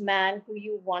 gorgeous man who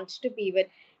you want to be with.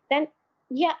 Then,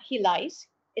 yeah, he lies.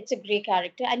 It's a great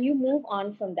character, and you move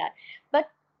on from that. But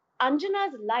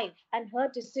Anjana's life and her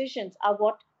decisions are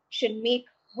what should make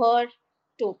her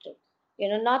total, you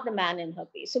know, not the man in her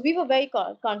face. So we were very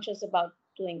conscious about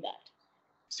doing that.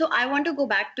 So I want to go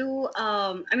back to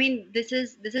I mean, this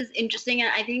is interesting,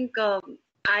 and I think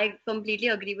I completely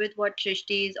agree with what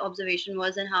Shrishti's observation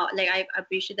was, and how, like, I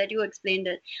appreciate that you explained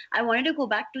it. I wanted to go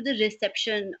back to the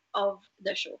reception of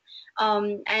the show.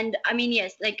 And I mean,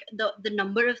 yes, like the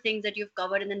number of things that you've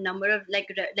covered and the number of like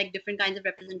different kinds of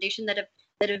representation that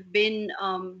have been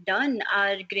done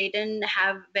are great and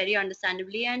have very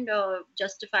understandably and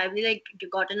justifiably like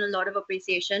gotten a lot of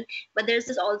appreciation. But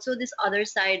there's also this other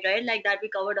side, right? Like that we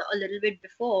covered a little bit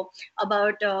before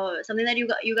about something that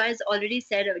you guys already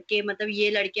said, कि मतलब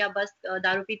ये लड़कियां बस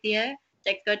दारू पीती है,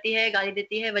 sex करती है, गाली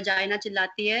देती है, वजाइना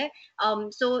चिल्लाती है.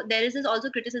 So there is this also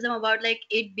criticism about like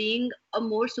it being a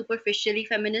more superficially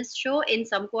feminist show in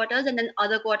some quarters, and then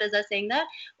other quarters are saying that,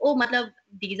 oh, matlab,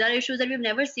 these are issues that we've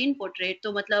never seen portrayed.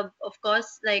 So matlab, of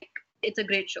course, like it's a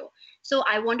great show. So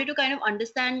I wanted to kind of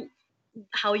understand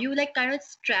how you like kind of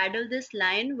straddle this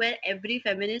line where every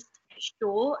feminist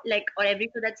show, like, or every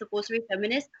show that's supposed to be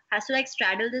feminist has to like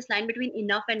straddle this line between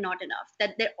enough and not enough,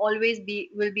 that there always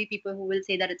will be people who will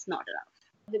say that it's not enough.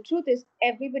 The truth is,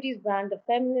 everybody's brand of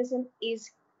feminism is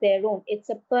their own. It's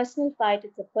a personal fight,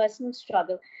 it's a personal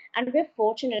struggle, and we're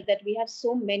fortunate that we have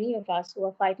so many of us who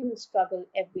are fighting the struggle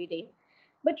every day.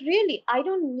 But really, I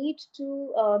don't need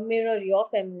to mirror your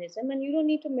feminism, and you don't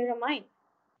need to mirror mine.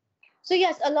 So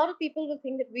yes, a lot of people will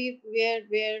think that we're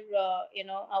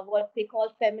what they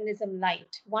call feminism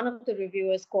light. One of the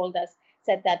reviewers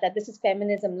said that this is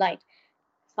feminism light.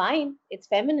 Fine, it's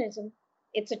feminism.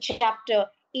 It's a chapter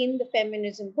in the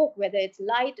feminism book. Whether it's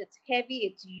light, it's heavy,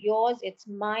 it's yours, it's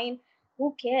mine.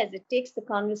 Who cares? It takes the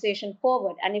conversation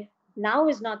forward. And if now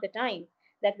is not the time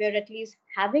that we're at least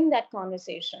having that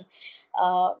conversation,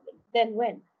 uh, then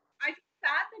when? I feel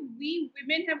sad that we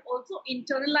women have also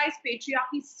internalized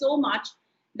patriarchy so much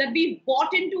that we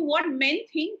bought into what men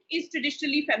think is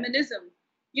traditionally feminism,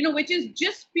 which is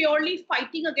just purely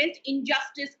fighting against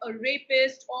injustice, a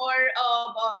rapist, or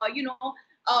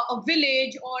a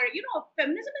village, or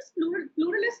feminism is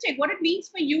pluralistic. What it means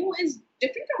for you is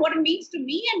different from what it means to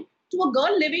me and to a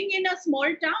girl living in a small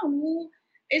town who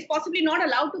is possibly not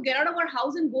allowed to get out of her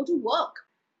house and go to work.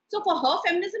 So for her,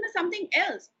 feminism is something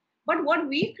else. But what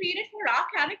we've created for our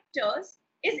characters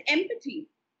is empathy.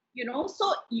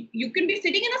 So you can be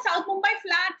sitting in a South Mumbai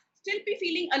flat, still be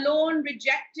feeling alone,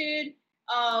 rejected,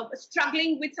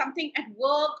 struggling with something at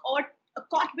work, or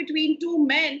caught between two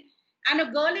men. And a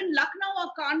girl in Lucknow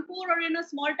or Kanpur or in a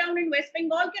small town in West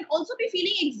Bengal can also be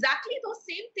feeling exactly those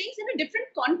same things in a different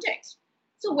context.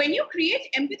 So when you create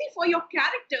empathy for your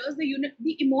characters,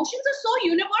 the emotions are so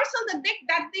universal that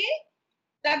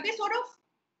they sort of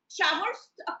traverse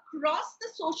across the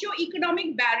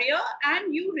socio-economic barrier,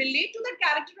 and you relate to the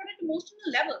character on an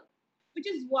emotional level, which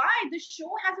is why the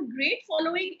show has a great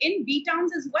following in B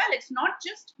towns as well. It's not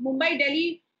just Mumbai,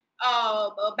 Delhi,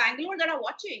 Bangalore that are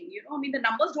watching. The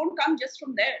numbers don't come just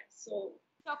from there. So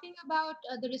talking about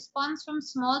the response from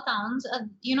small towns,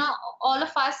 all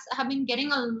of us have been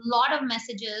getting a lot of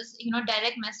messages,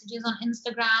 direct messages on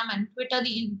Instagram and Twitter.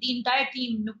 The entire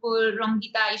team, Nupur,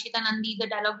 Rongita, Ishita Nandi, the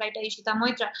dialogue writer Ishita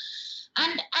Moitra,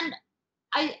 and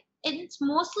it's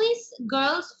mostly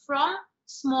girls from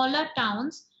smaller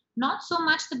towns, not so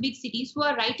much the big cities, who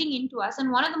are writing into us.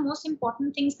 And one of the most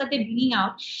important things that they're bringing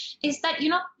out is that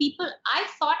people, I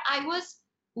thought I was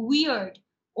weird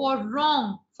or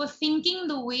wrong for thinking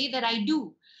the way that I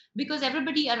do, because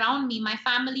everybody around me, my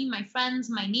family, my friends,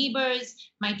 my neighbors,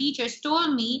 my teachers,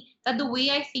 told me that the way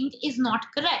I think is not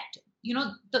correct,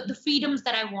 the freedoms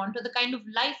that I want, or the kind of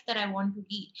life that I want to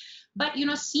lead. But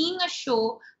seeing a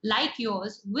show like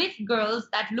yours with girls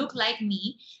that look like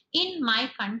me in my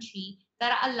country,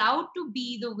 that are allowed to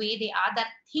be the way they are, that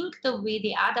think the way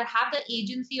they are, that have the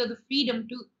agency or the freedom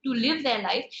to live their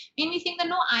life, made me think that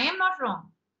no, I am not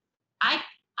wrong.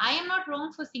 I am not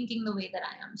wrong for thinking the way that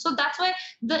I am. So that's why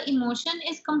the emotion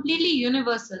is completely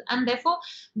universal, and therefore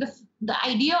the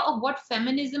idea of what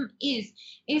feminism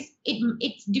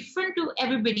it's different to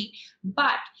everybody.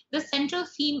 But the central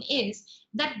theme is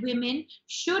that women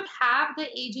should have the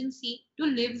agency to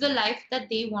live the life that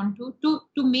they want to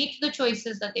make the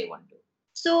choices that they want to.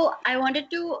 So I wanted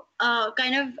to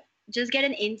kind of just get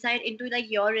an insight into like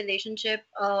your relationship,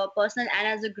 personal and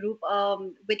as a group,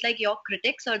 with like your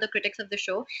critics or the critics of the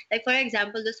show. Like for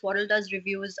example, the Swaddle does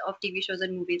reviews of TV shows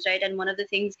and movies, right? And one of the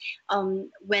things,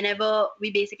 whenever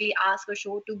we basically ask a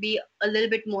show to be a little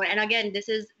bit more, and again, this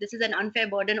is an unfair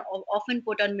burden often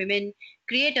put on women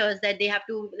creators, that they have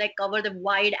to like cover the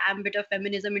wide ambit of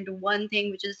feminism into one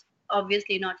thing, which is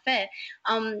obviously not fair.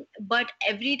 But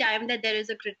every time that there is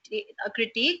a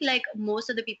critique, like most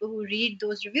of the people who read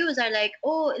those reviews are like,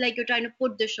 oh, like you're trying to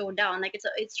put the show down, like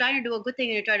it's trying to do a good thing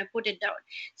and you're trying to put it down.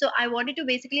 So I wanted to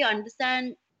basically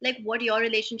understand like what your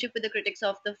relationship with the critics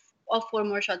of Four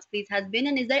More Shots Please has been,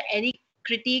 and is there any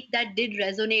critique that did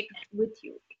resonate with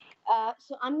you?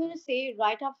 So I'm going to say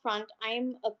right up front,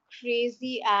 I'm a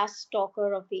crazy ass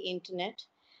stalker of the internet.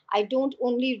 I don't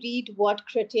only read what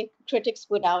critics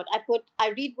put out. I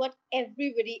read what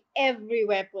everybody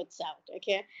everywhere puts out.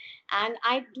 Okay, and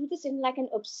I do this in like an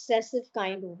obsessive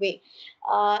kind of way.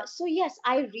 So yes,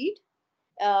 I read.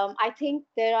 I think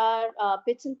there are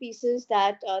bits and pieces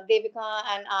that Devika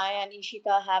and I and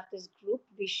Ishita have this group.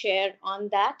 We share on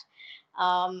that.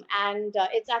 And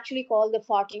it's actually called the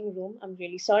farting room. I'm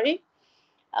really sorry.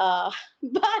 But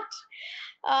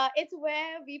it's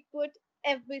where we put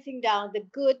everything down, the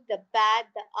good, the bad,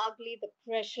 the ugly, the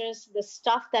precious, the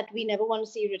stuff that we never want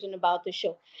to see written about the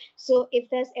show. So if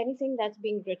there's anything that's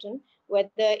being written,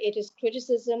 whether it is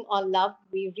criticism or love,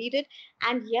 we read it.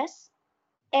 And yes,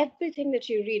 everything that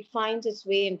you read finds its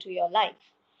way into your life.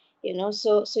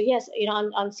 So yes,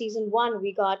 on season 1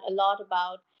 we got a lot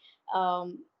about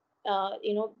um,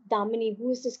 Damini,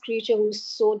 who is this creature who's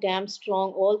so damn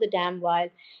strong all the damn while,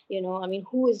 I mean,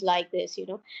 who is like this,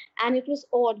 and it was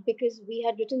odd because we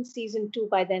had written season 2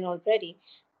 by then already,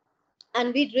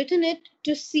 and we'd written it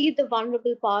to see the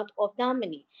vulnerable part of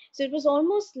Damini. So it was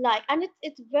almost like, and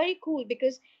it's very cool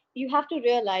because you have to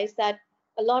realize that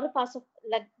a lot of us,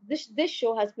 like this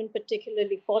show has been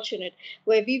particularly fortunate,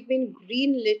 where we've been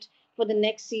greenlit for the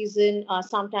next season,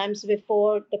 sometimes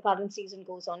before the current season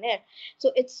goes on air.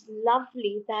 So it's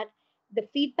lovely that the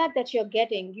feedback that you're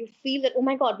getting, you feel that, oh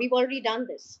my God, we've already done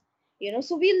this.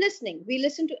 So we're listening. We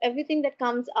listen to everything that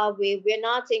comes our way. We're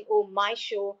not saying, oh, my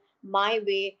show, my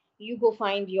way, you go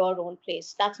find your own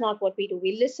place. That's not what we do.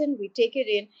 We listen, we take it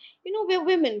in. We're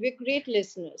women, we're great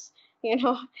listeners, you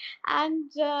know,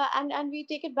 and we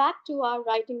take it back to our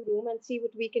writing room and see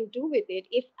what we can do with it,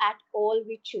 if at all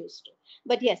we choose to.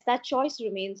 But yes, that choice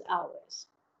remains ours.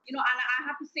 And I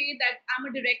have to say that I'm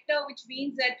a director, which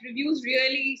means that reviews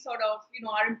really sort of,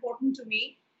 are important to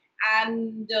me.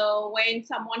 And when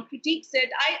someone critiques it,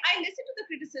 I listen to the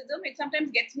criticism. It sometimes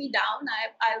gets me down.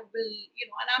 I will,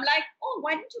 and I'm like, oh,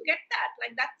 why didn't you get that?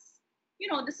 Like, that's,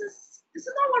 this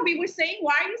is not what we were saying.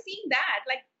 Why are you seeing that?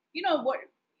 Like, what,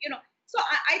 so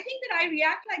I think that I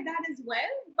react like that as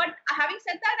well. But having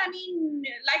said that, I mean,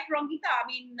 like Rongita, I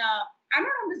mean, I'm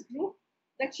not on this group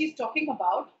that she's talking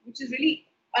about, which is really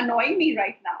annoying me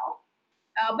right now.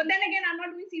 But then again, I'm not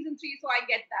doing season 3, so I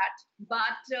get that.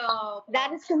 But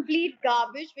that is complete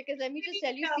garbage, because let me just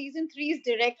tell you, season 3's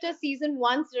director, season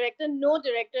 1's director, no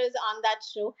director is on that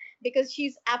show, because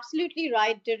she's absolutely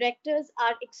right. Directors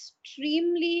are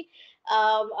extremely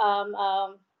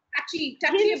touchy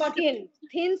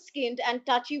thin-skinned and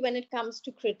touchy when it comes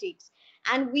to critiques,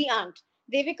 and we aren't.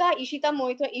 Devika, Ishita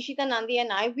Moitra, Ishita Nandi,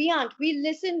 and I, we aren't. We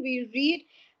listen, we read,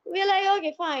 we're like,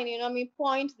 okay, fine, I mean,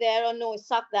 point there, or no,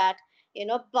 suck that,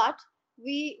 but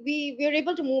we're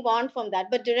able to move on from that.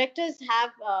 But directors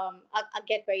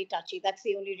get very touchy. That's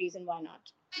the only reason why not.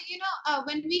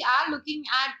 When we are looking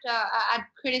at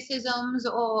criticisms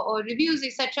or reviews,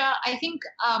 etc., I think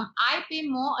I pay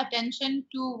more attention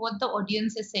to what the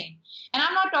audience is saying. And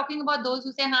I'm not talking about those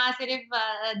who say, "हाँ सिर्फ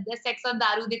the sex और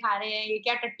दारू दिखा रहे हैं, ये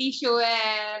क्या टट्टी show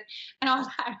है," and all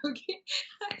that. Okay,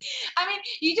 I mean,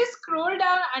 you just scroll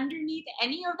down underneath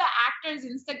any of the actors'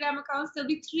 Instagram accounts, there'll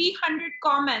be 300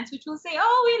 comments which will say,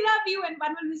 "Oh, we love you," and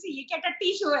one will say, "ये क्या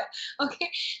टट्टी show है." Okay,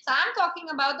 so I'm talking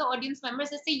about the audience members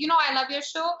that say, I love your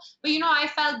show, but I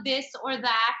felt this or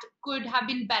that could have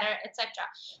been better, etc.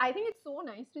 I think it's so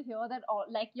nice to hear that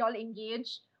y'all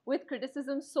engage with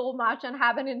criticism so much and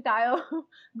have an entire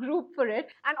group for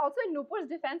it. And also, in Nupur's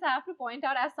defense, I have to point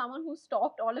out, as someone who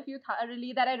stalked all of you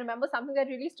thoroughly, that I remember something that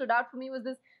really stood out for me was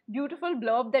this beautiful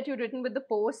blurb that you'd written with the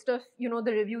post of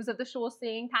the reviews of the show,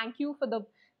 saying thank you for the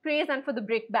praise and for the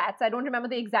brickbats. I don't remember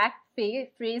the exact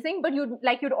phrasing, but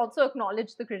you'd also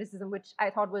acknowledge the criticism, which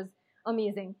I thought was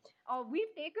amazing.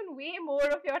 We've taken way more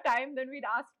of your time than we'd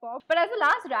asked for. But as a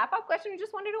last wrap-up question, we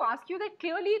just wanted to ask you that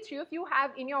clearly 3 of you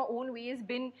have, in your own ways,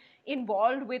 been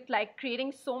involved with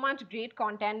creating so much great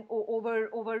content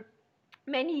over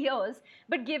many years.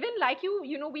 But given,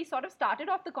 we sort of started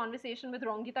off the conversation with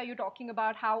Rongita, you talking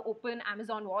about how open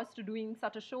Amazon was to doing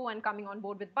such a show and coming on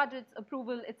board with budgets,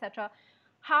 approval, etc.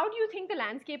 How do you think the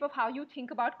landscape of how you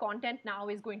think about content now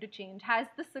is going to change? Has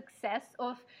the success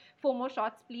of 4 More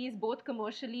Shots Please, both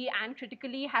commercially and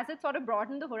critically, has it sort of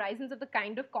broadened the horizons of the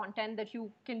kind of content that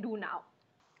you can do now?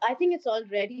 I think it's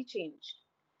already changed.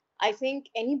 I think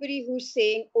anybody who's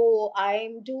saying, oh,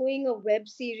 I'm doing a web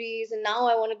series and now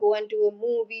I want to go and do a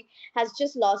movie, has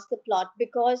just lost the plot,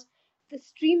 because the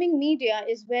streaming media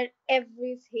is where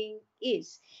everything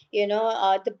is.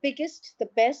 The biggest, the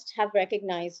best have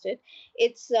recognized it.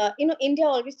 It's, India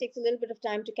always takes a little bit of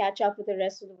time to catch up with the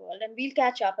rest of the world, and we'll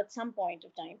catch up at some point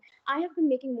of time. I have been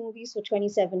making movies for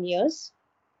 27 years.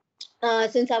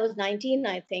 Since I was 19,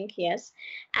 I think, yes.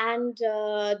 And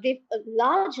a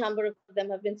large number of them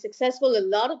have been successful. A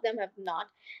lot of them have not.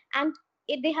 And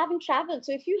they haven't traveled.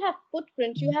 So if you have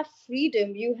footprint, you have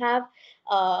freedom, you have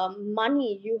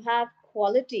money, you have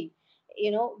quality,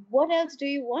 what else do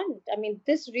you want? I mean,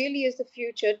 this really is the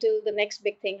future till the next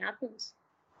big thing happens.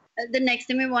 The next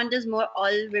thing we want is more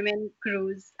all-women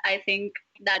crews. I think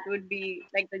that would be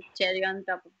like the cherry on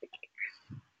top of the cake.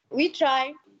 We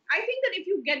try. I think that if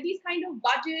you get these kind of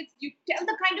budgets, you tell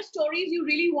the kind of stories you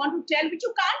really want to tell, which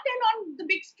you can't tell on the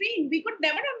big screen. We could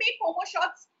never have made 4 More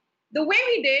Shots the way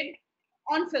we did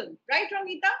on film, right,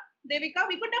 Rongita, Devika?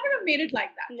 We could never have made it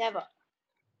like that.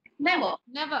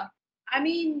 Never. I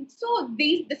mean, so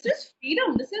this is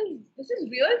freedom. This is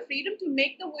real freedom to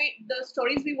make the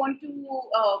stories we want to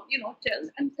tell,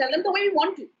 and tell them the way we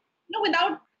want to.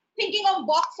 Without thinking of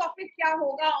box office kya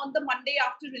hoga on the Monday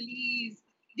after release.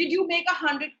 Did you make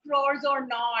 100 crores or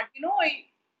not?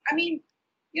 I mean,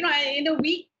 in a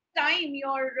week time,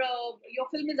 your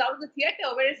film is out of the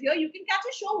theater. Whereas here, you can catch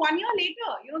a show 1 year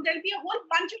later. There'll be a whole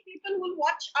bunch of people who will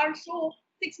watch our show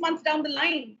 6 months down the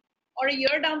line or a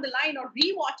year down the line or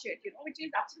rewatch it, which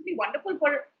is absolutely wonderful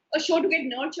for a show to get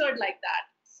nurtured like that.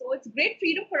 So it's great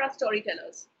freedom for us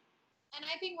storytellers. And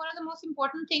I think one of the most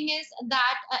important thing is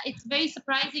that it's very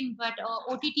surprising, but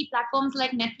OTT platforms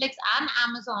like Netflix and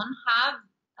Amazon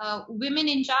have women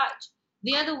in charge.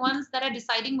 They are the ones that are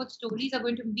deciding what stories are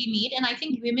going to be made. And I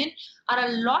think women are a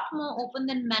lot more open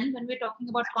than men when we're talking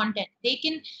about content. They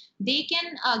can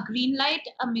greenlight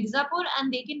a Mirzapur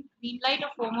and they can greenlight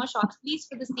a 4 More Shots Please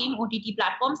for the same OTT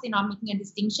platforms. They're not making a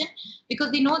distinction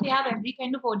because they know they have every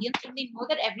kind of audience and they know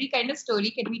that every kind of story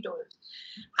can be told.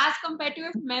 As compared to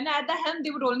if men at the helm,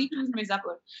 they would only choose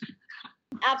Mirzapur.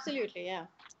 Absolutely, yeah.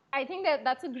 I think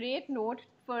that's a great note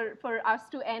for us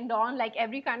to end on. Like,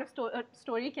 every kind of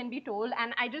story can be told.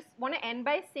 And I just want to end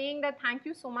by saying that thank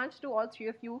you so much to all three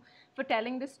of you for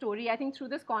telling this story. I think through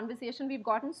this conversation, we've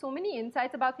gotten so many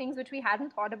insights about things which we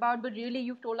hadn't thought about, but really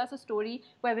you've told us a story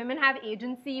where women have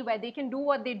agency, where they can do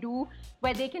what they do,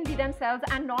 where they can be themselves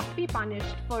and not be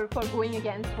punished for going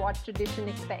against what tradition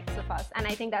expects of us. And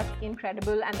I think that's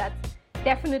incredible, and that's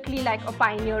definitely like a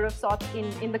pioneer of sorts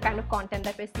in the kind of content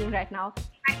that we're seeing right now.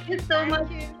 Thank you so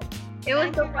much. It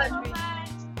was so fun.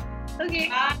 Okay.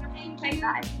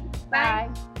 Bye.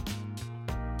 Bye.